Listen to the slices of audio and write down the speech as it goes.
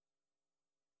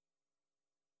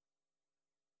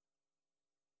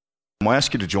I'll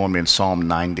ask you to join me in Psalm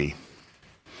 90.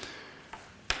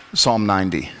 Psalm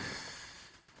 90.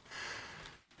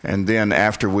 And then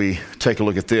after we take a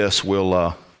look at this,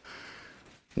 we'll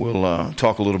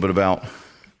talk a little bit about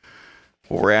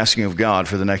what we're asking of God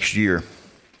for the next year.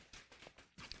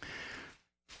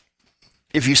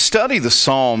 If you study the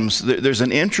Psalms, there's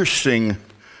an interesting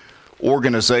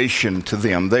organization to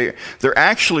them. They're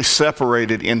actually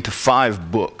separated into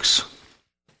 5 books.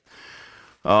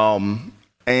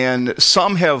 And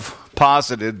some have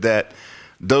posited that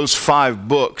those 5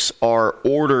 books are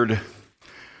ordered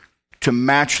to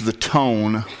match the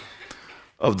tone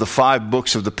of the 5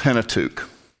 books of the Pentateuch.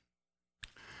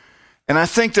 And I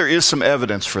think there is some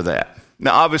evidence for that.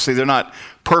 Now, obviously, they're not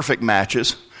perfect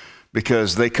matches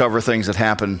because they cover things that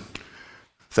happened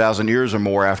 1,000 years or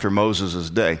more after Moses'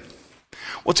 day.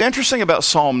 What's interesting about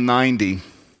Psalm 90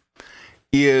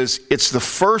 is it's the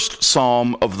first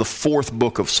psalm of the 4th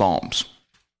book of Psalms.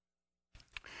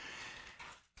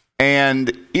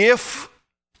 And if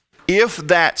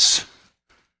that's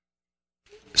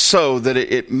so that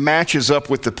it matches up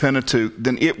with the Pentateuch,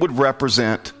 then it would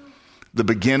represent the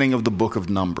beginning of the book of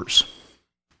Numbers.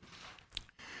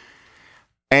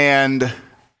 And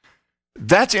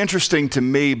that's interesting to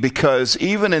me because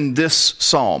even in this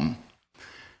psalm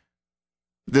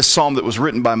that was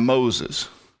written by Moses,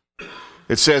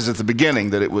 it says at the beginning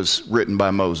that it was written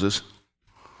by Moses,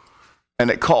 and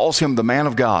it calls him the man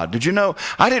of God. Did you know?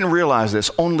 I didn't realize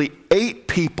this. Only 8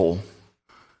 people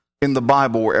in the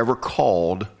Bible were ever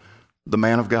called the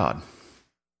man of God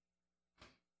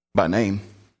by name.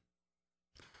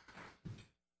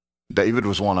 David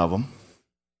was one of them.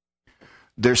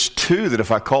 There's 2 that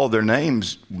if I called their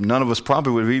names, none of us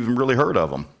probably would have even really heard of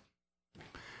them.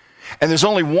 And there's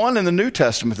only one in the New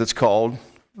Testament that's called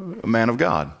a man of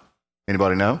God.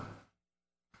 Anybody know?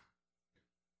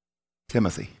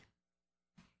 Timothy.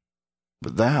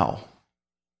 But thou,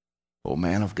 O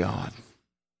man of God.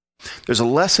 There's a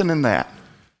lesson in that.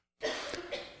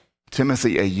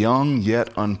 Timothy, a young yet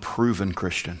unproven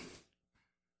Christian,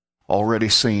 already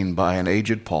seen by an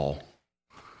aged Paul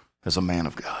as a man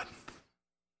of God.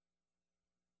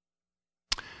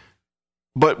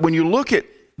 But when you look at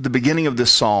the beginning of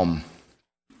this psalm,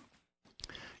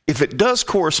 if it does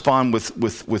correspond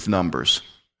with Numbers,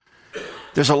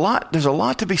 there's a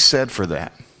lot to be said for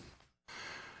that.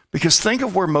 Because think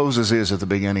of where Moses is at the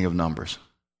beginning of Numbers.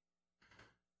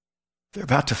 They're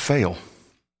about to fail.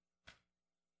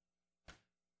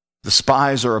 The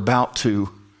spies are about to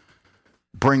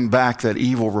bring back that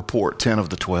evil report, 10 of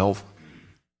the 12.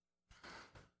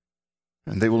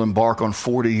 And they will embark on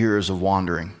 40 years of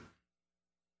wandering.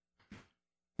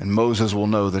 And Moses will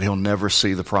know that he'll never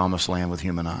see the promised land with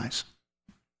human eyes.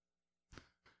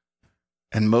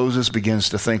 And Moses begins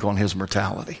to think on his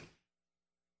mortality.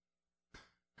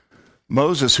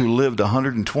 Moses, who lived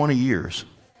 120 years,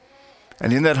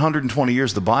 and in that 120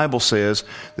 years, the Bible says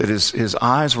that his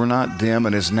eyes were not dim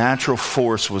and his natural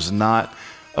force was not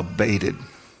abated.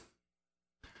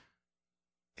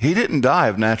 He didn't die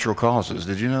of natural causes.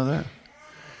 Did you know that?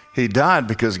 He died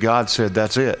because God said,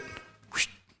 that's it.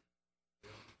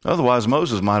 Otherwise,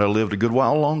 Moses might have lived a good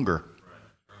while longer.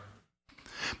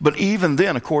 But even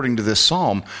then, according to this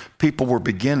psalm, people were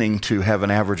beginning to have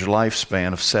an average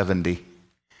lifespan of 70.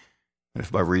 If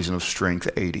by reason of strength,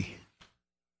 80.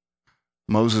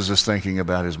 Moses is thinking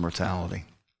about his mortality.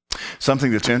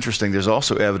 Something that's interesting, there's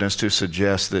also evidence to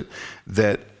suggest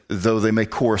that though they may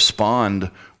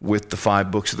correspond with the 5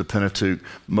 books of the Pentateuch,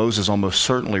 Moses almost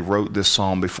certainly wrote this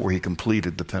psalm before he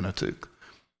completed the Pentateuch.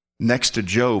 Next to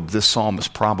Job, this psalm is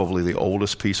probably the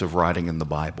oldest piece of writing in the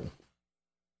Bible.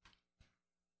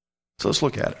 So let's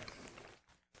look at it.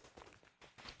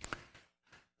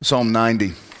 Psalm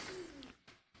 90.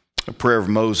 A prayer of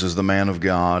Moses, the man of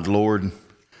God. Lord,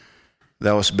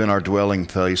 thou hast been our dwelling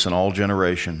place in all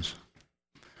generations.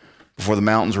 Before the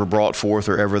mountains were brought forth,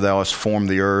 or ever thou hast formed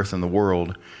the earth and the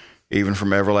world, even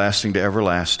from everlasting to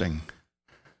everlasting,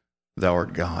 thou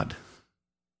art God.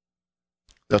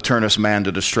 Thou turnest man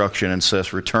to destruction and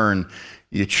sayest, return,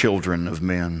 ye children of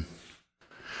men.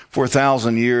 For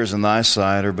 1,000 years in thy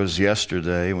sight are but as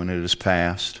yesterday when it is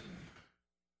past,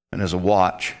 and as a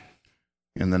watch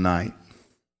in the night.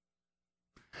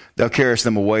 Thou carriest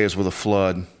them away as with a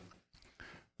flood.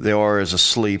 They are as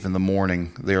asleep in the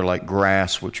morning. They are like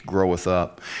grass which groweth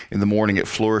up. In the morning it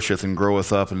flourisheth and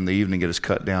groweth up, and in the evening it is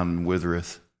cut down and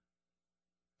withereth.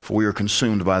 For we are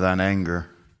consumed by thine anger,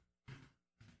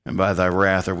 and by thy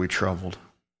wrath are we troubled.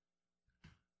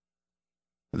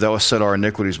 Thou hast set our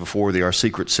iniquities before thee, our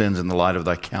secret sins in the light of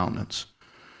thy countenance.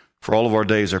 For all of our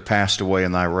days are passed away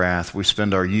in thy wrath. We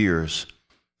spend our years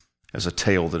as a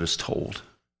tale that is told.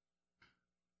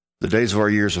 The days of our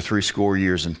years are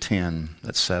 70 and 10,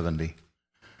 that's 70.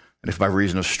 And if by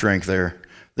reason of strength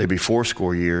they be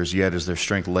 80, yet is their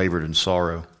strength labored in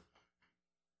sorrow.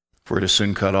 For it is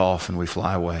soon cut off, and we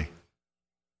fly away.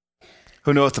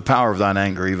 Who knoweth the power of thine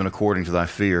anger, even according to thy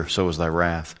fear, so is thy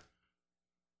wrath.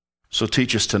 So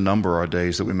teach us to number our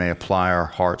days, that we may apply our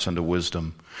hearts unto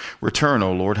wisdom. Return,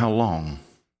 O Lord, how long?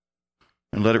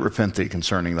 And let it repent thee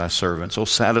concerning thy servants. O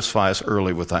satisfy us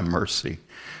early with thy mercy,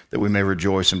 that we may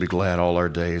rejoice and be glad all our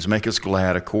days. Make us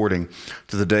glad according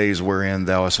to the days wherein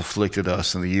thou hast afflicted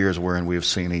us, and the years wherein we have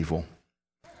seen evil.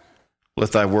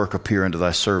 Let thy work appear unto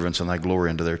thy servants, and thy glory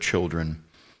unto their children.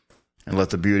 And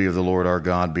let the beauty of the Lord our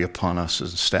God be upon us, and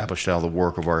establish thou the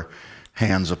work of our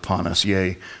hands upon us.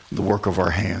 Yea, the work of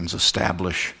our hands,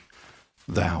 establish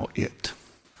thou it.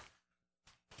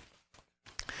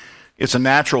 It's a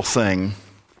natural thing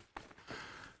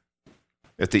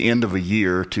at the end of a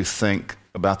year to think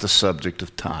about the subject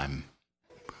of time.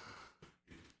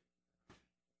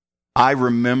 I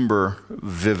remember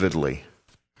vividly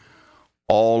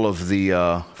all of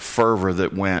the fervor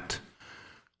that went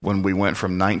when we went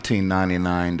from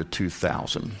 1999 to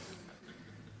 2000.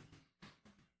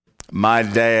 My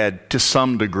dad, to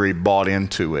some degree, bought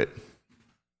into it.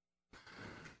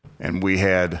 And we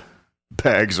had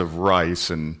bags of rice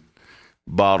and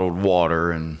bottled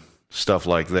water and stuff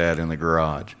like that in the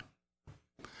garage.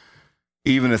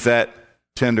 Even at that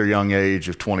tender young age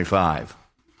of 25,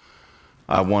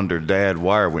 I wondered, Dad,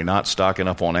 why are we not stocking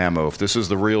up on ammo? If this is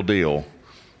the real deal,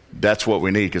 that's what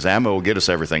we need, because ammo will get us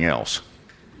everything else.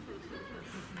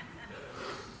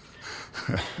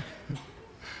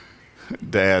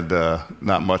 Dad,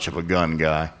 not much of a gun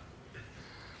guy.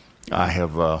 I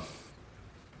have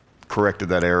corrected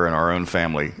that error in our own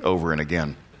family over and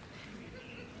again.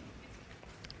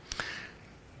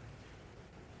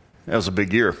 That was a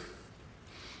big year.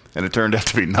 And it turned out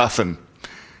to be nothing.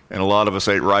 And a lot of us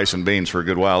ate rice and beans for a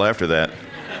good while after that.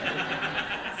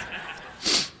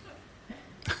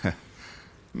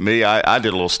 Me, I did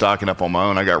a little stocking up on my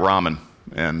own. I got ramen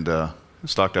and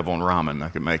stocked up on ramen. I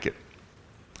could make it.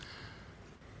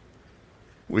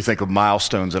 We think of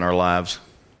milestones in our lives.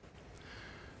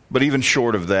 But even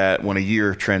short of that, when a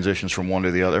year transitions from one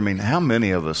to the other, I mean, how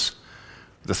many of us,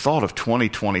 the thought of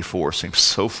 2024 seems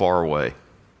so far away.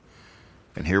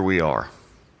 And here we are.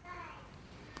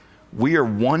 We are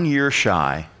 1 year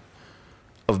shy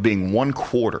of being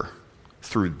 1/4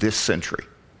 through this century.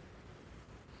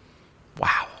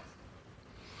 Wow.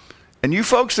 And you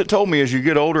folks that told me as you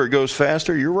get older it goes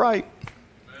faster, you're right.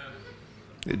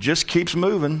 It just keeps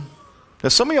moving. Now,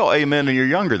 some of y'all amen and you're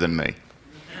younger than me.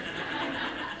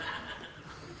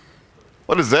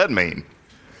 What does that mean?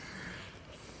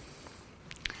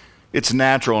 It's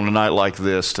natural on a night like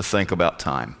this to think about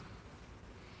time.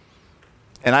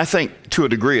 And I think to a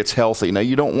degree it's healthy. Now,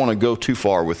 you don't want to go too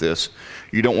far with this.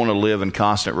 You don't want to live in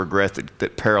constant regret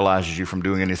that paralyzes you from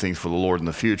doing anything for the Lord in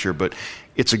the future. But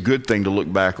it's a good thing to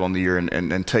look back on the year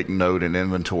and take note and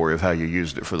inventory of how you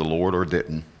used it for the Lord or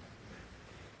didn't.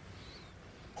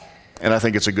 And I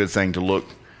think it's a good thing to look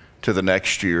to the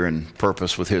next year and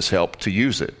purpose with His help to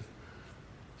use it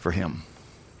for Him.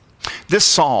 This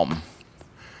psalm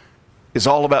is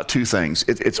all about two things.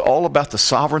 It's all about the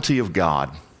sovereignty of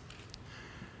God.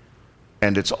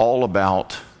 And it's all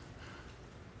about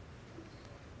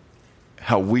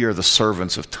how we are the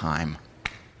servants of time.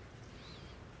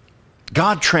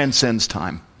 God transcends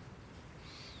time.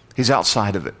 He's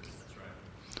outside of it.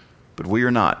 But we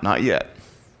are not yet.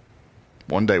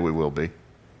 One day we will be,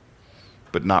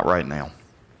 but not right now.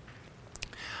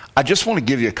 I just want to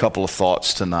give you a couple of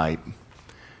thoughts tonight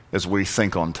as we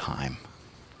think on time.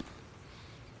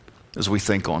 As we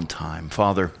think on time.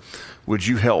 Father, would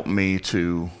you help me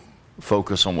to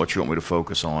focus on what you want me to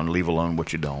focus on, leave alone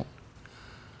what you don't.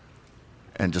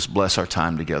 And just bless our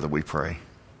time together, we pray.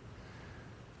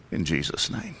 In Jesus'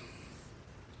 name.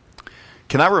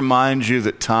 Can I remind you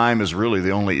that time is really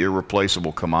the only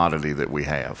irreplaceable commodity that we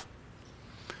have?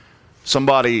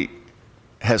 Somebody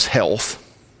has health,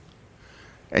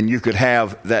 and you could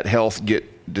have that health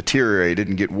get deteriorated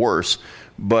and get worse,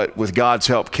 but with God's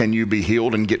help, can you be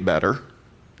healed and get better?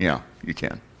 Yeah, you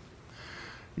can.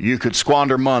 You could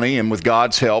squander money and with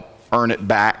God's help earn it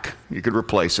back. You could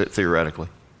replace it theoretically.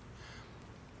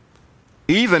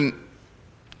 Even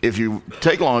if you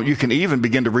take long, you can even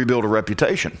begin to rebuild a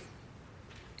reputation.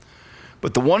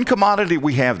 But the one commodity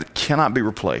we have that cannot be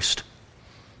replaced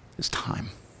is time.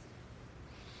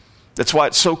 That's why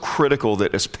it's so critical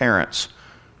that as parents,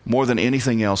 more than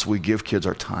anything else, we give kids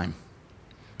our time.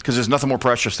 Because there's nothing more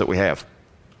precious that we have.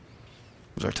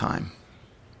 It's our time.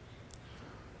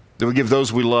 That we give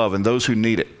those we love and those who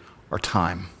need it our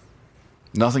time.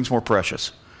 Nothing's more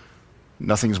precious.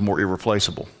 Nothing's more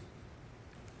irreplaceable.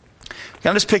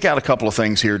 Can I just pick out a couple of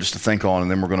things here just to think on, and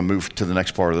then we're going to move to the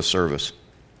next part of the service.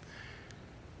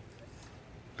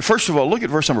 First of all, look at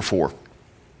verse number 4.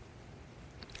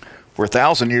 For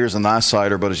 1,000 years in thy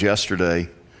sight are but as yesterday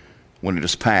when it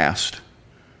is past,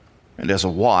 and as a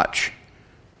watch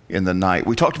in the night.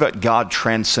 We talked about God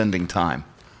transcending time.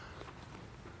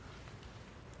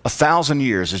 1,000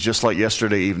 years is just like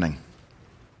yesterday evening.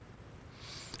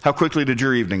 How quickly did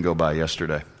your evening go by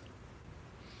yesterday?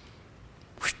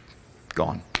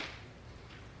 Gone.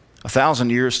 1,000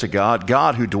 years to God,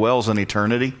 God who dwells in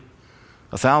eternity,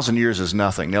 1,000 years is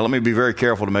nothing. Now let me be very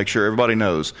careful to make sure everybody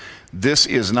knows this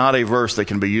is not a verse that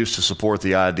can be used to support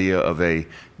the idea of a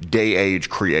day-age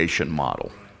creation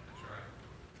model.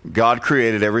 God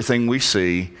created everything we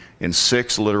see in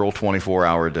 6 literal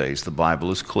 24-hour days. The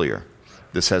Bible is clear.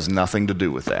 This has nothing to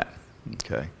do with that.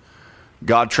 Okay.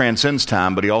 God transcends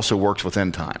time, but he also works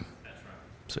within time.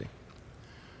 See?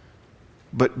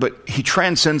 But he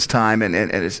transcends time, and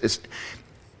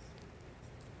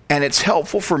it's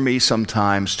helpful for me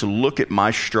sometimes to look at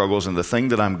my struggles and the thing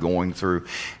that I'm going through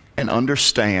and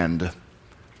understand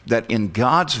that in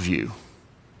God's view,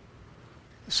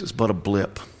 this is but a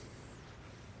blip.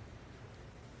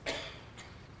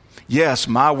 Yes,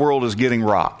 my world is getting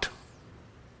rocked.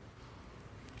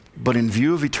 But in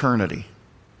view of eternity,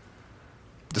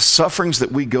 the sufferings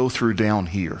that we go through down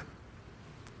here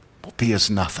will be as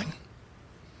nothing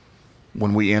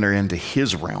when we enter into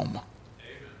his realm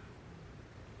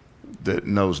that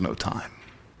knows no time.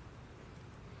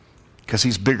 Because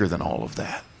he's bigger than all of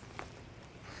that.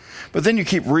 But then you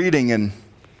keep reading, and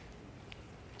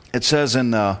it says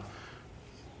in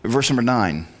verse number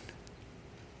 9,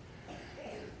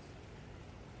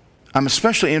 I'm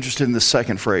especially interested in the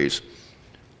second phrase.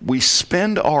 We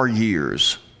spend our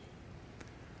years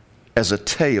as a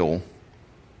tale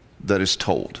that is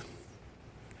told.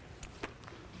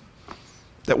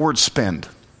 That word spend,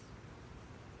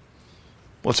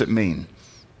 what's it mean?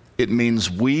 It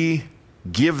means we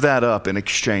give that up in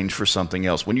exchange for something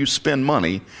else. When you spend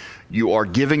money, you are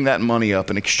giving that money up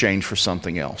in exchange for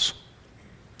something else.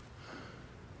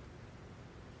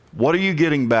 What are you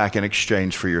getting back in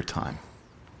exchange for your time?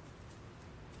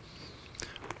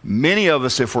 Many of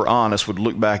us, if we're honest, would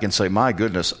look back and say, my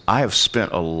goodness, I have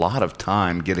spent a lot of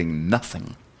time getting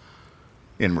nothing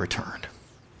in return.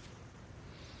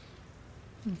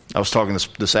 I was talking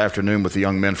this afternoon with the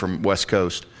young men from West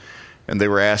Coast, and they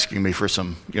were asking me for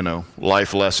some,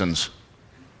 life lessons.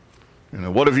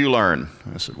 What have you learned?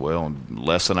 I said, well,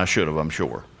 less than I should have, I'm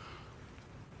sure.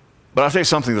 But I'll tell you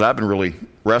something that I've been really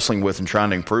wrestling with and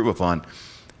trying to improve upon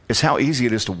is how easy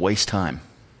it is to waste time.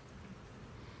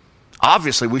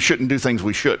 Obviously, we shouldn't do things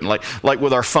we shouldn't. Like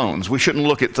with our phones, we shouldn't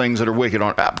look at things that are wicked.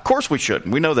 Of course we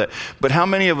shouldn't. We know that. But how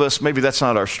many of us, maybe that's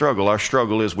not our struggle. Our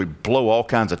struggle is we blow all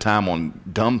kinds of time on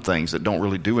dumb things that don't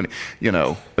really do any,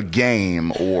 a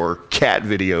game or cat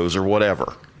videos or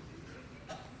whatever.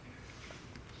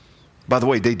 By the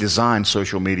way, they designed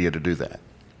social media to do that.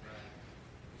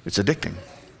 It's addicting.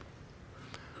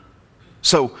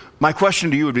 So my question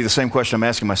to you would be the same question I'm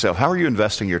asking myself. How are you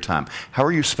investing your time? How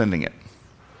are you spending it?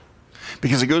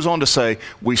 Because it goes on to say,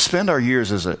 we spend our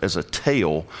years as a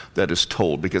tale that is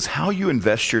told. Because how you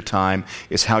invest your time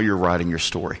is how you're writing your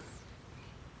story.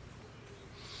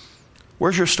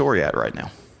 Where's your story at right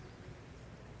now?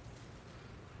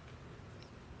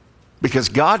 Because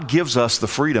God gives us the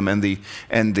freedom and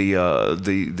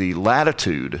the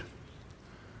latitude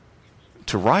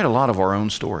to write a lot of our own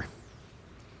story.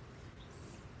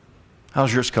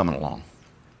 How's yours coming along?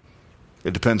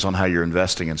 It depends on how you're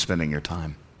investing and spending your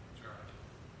time.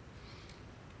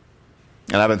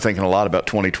 And I've been thinking a lot about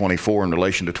 2024 in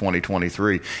relation to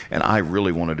 2023, and I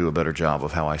really want to do a better job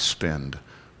of how I spend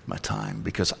my time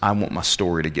because I want my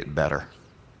story to get better.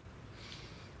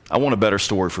 I want a better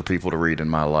story for people to read in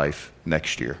my life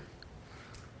next year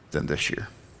than this year.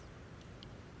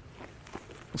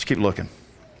 Let's keep looking.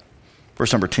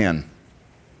 Verse number 10.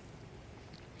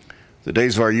 The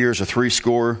days of our years are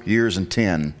 80 years and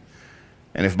 10.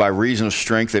 And if by reason of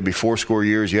strength they be 80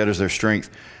 years, yet is their strength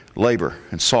labor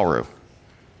and sorrow.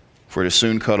 For it is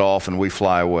soon cut off and we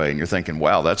fly away. And you're thinking,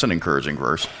 wow, that's an encouraging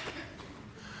verse.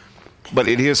 But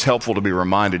it is helpful to be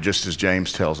reminded, just as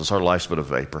James tells us, our life's but a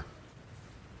vapor.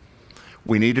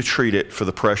 We need to treat it for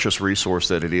the precious resource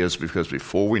that it is, because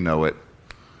before we know it,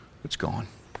 it's gone.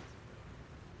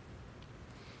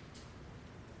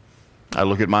 I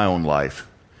look at my own life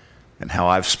and how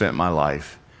I've spent my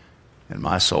life and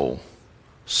my soul.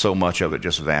 So much of it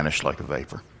just vanished like a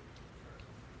vapor.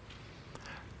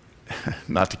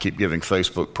 Not to keep giving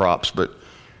Facebook props, but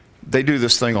They do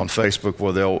this thing on Facebook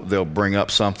where they'll bring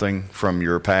up something from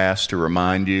your past to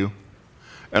remind you.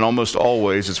 And almost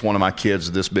always it's one of my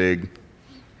kids this big.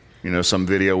 You know, some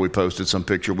video we posted, some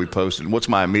picture we posted. What's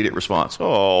my immediate response?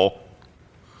 Oh,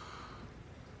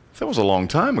 that was a long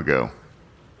time ago.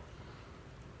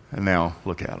 And now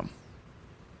look at them.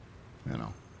 You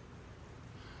know.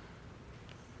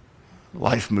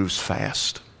 Life moves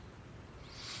fast.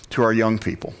 To our young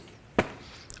people,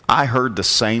 I heard the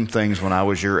same things when I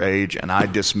was your age, and I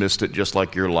dismissed it just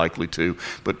like you're likely to.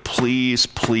 But please,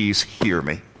 please hear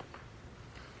me.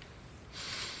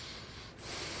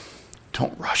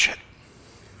 Don't rush it.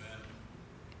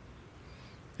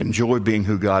 Enjoy being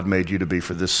who God made you to be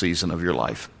for this season of your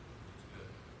life.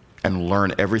 And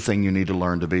learn everything you need to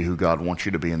learn to be who God wants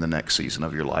you to be in the next season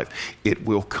of your life. It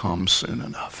will come soon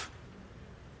enough.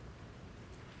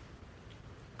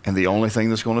 And the only thing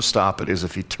that's going to stop it is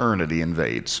if eternity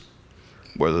invades.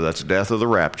 Whether that's death or the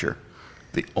rapture,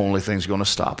 the only thing that's going to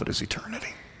stop it is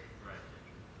eternity.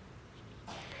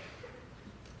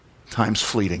 Time's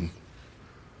fleeting.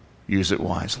 Use it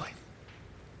wisely.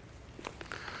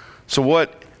 So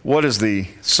what is the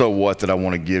so what that I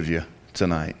want to give you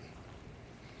tonight?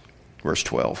 Verse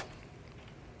 12.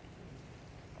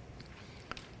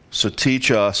 So teach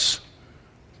us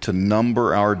to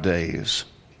number our days,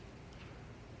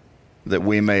 that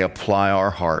we may apply our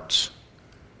hearts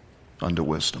unto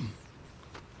wisdom.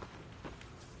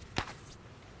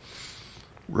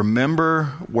 Remember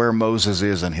where Moses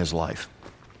is in his life.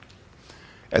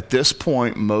 At this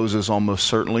point, Moses almost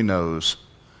certainly knows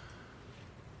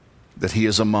that he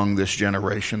is among this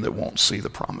generation that won't see the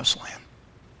promised land.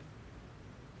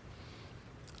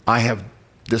 I have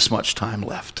this much time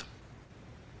left.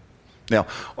 Now,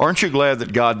 aren't you glad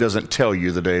that God doesn't tell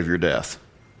you the day of your death?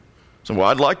 So, well,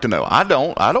 I'd like to know. I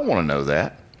don't want to know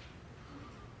that.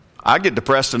 I get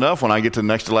depressed enough when I get to the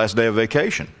next to last day of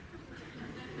vacation.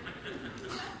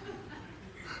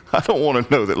 I don't want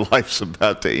to know that life's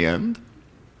about to end.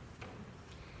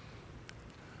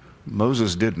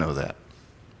 Moses did know that.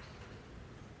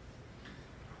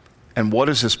 And what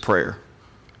is his prayer?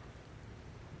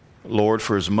 Lord,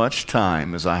 for as much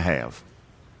time as I have,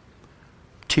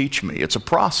 teach me. It's a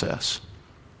process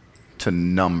to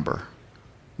number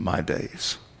my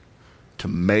days, to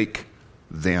make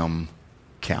them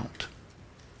count,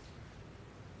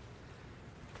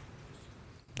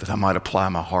 that I might apply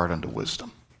my heart unto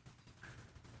wisdom.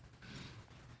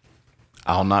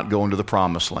 I'll not go into the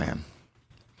promised land.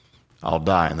 I'll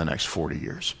die in the next 40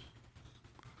 years.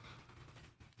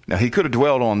 Now, he could have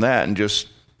dwelled on that and just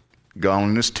gone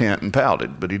in his tent and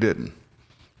pouted, but he didn't.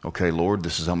 Okay, Lord,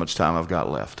 this is how much time I've got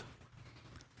left.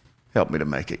 Help me to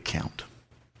make it count.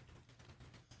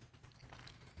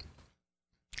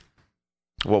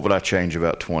 What would I change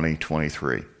about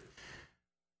 2023?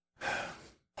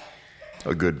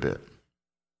 A good bit.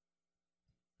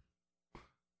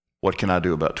 What can I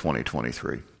do about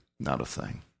 2023? Not a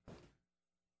thing.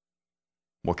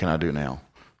 What can I do now?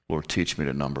 Lord, teach me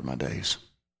to number my days,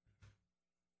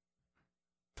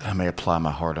 that I may apply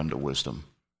my heart unto wisdom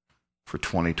for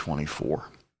 2024.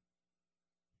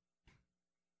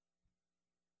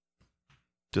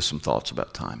 Just some thoughts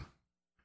about time.